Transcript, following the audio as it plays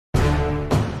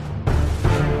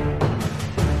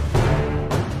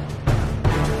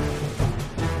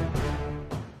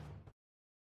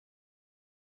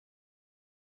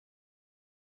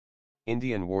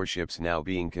Indian warships now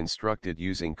being constructed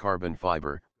using carbon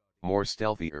fiber, more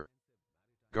stealthier.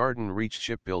 Garden Reach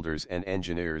Shipbuilders and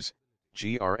Engineers,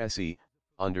 GRSE,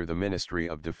 under the Ministry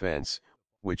of Defense,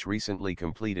 which recently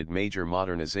completed major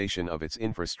modernization of its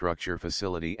infrastructure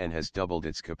facility and has doubled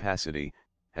its capacity,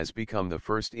 has become the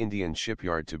first Indian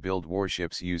shipyard to build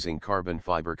warships using carbon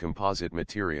fiber composite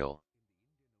material.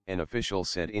 An official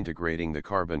said integrating the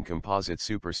carbon composite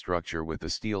superstructure with the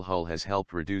steel hull has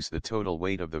helped reduce the total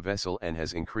weight of the vessel and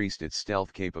has increased its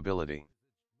stealth capability.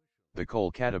 The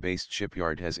Kolkata-based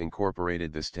shipyard has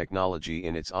incorporated this technology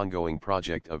in its ongoing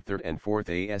project of 3rd and 4th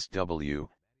ASW,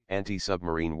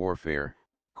 anti-submarine warfare,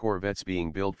 corvettes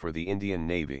being built for the Indian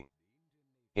Navy.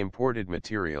 Imported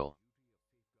material.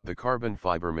 The carbon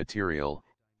fiber material,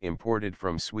 imported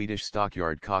from Swedish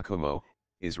stockyard Kokomo,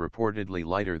 is reportedly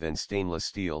lighter than stainless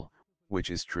steel, which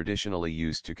is traditionally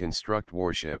used to construct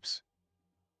warships.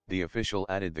 The official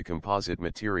added the composite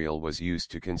material was used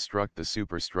to construct the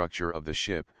superstructure of the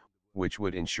ship, which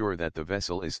would ensure that the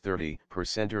vessel is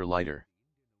 30% or lighter.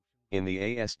 In the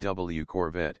ASW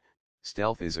corvette,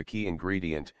 stealth is a key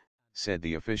ingredient, said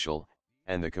the official,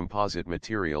 and the composite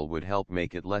material would help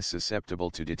make it less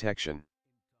susceptible to detection.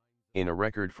 In a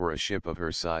record for a ship of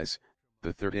her size,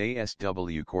 the 3rd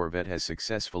ASW corvette has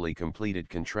successfully completed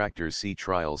contractor's sea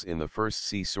trials in the first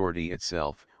sea sortie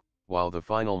itself, while the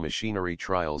final machinery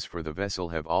trials for the vessel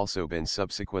have also been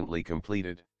subsequently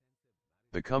completed.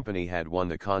 The company had won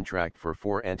the contract for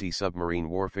 4 anti-submarine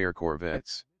warfare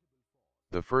corvettes.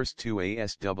 The first 2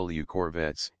 ASW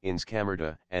corvettes, INS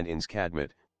Kamarta and INS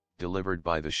Kadmit, delivered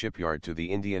by the shipyard to the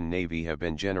Indian Navy have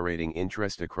been generating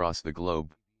interest across the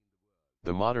globe.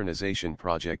 The modernization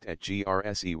project at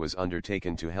GRSE was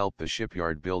undertaken to help the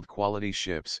shipyard build quality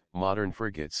ships, modern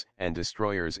frigates and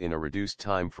destroyers in a reduced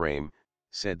time frame,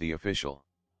 said the official.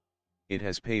 It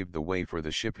has paved the way for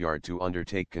the shipyard to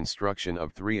undertake construction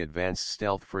of 3 advanced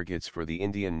stealth frigates for the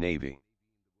Indian Navy.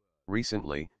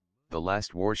 Recently, the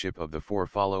last warship of the 4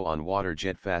 follow-on water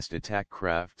jet fast attack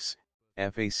crafts,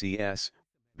 FACS,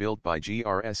 built by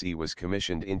GRSE was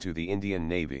commissioned into the Indian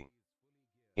Navy.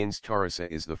 INS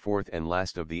Tarasa is the 4th and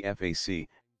last of the FAC,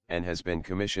 and has been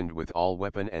commissioned with all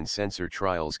weapon and sensor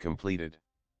trials completed.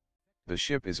 The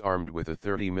ship is armed with a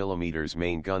 30mm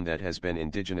main gun that has been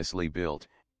indigenously built,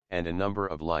 and a number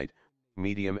of light,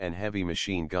 medium and heavy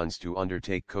machine guns to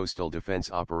undertake coastal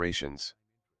defense operations.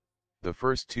 The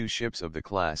first 2 ships of the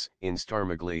class, INS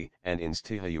Tarmagli and INS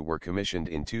Tihayu, were commissioned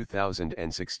in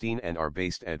 2016 and are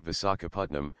based at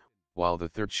Visakhapatnam, while the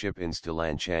 3rd ship INS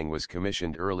Talanchang was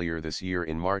commissioned earlier this year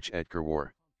in March at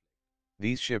Karwar.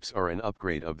 These ships are an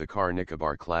upgrade of the Kar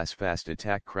Nicobar class fast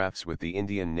attack crafts with the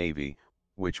Indian Navy,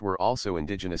 which were also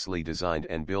indigenously designed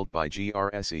and built by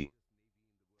GRSE.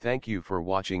 Thank you for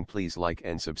watching. Please like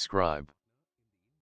and subscribe.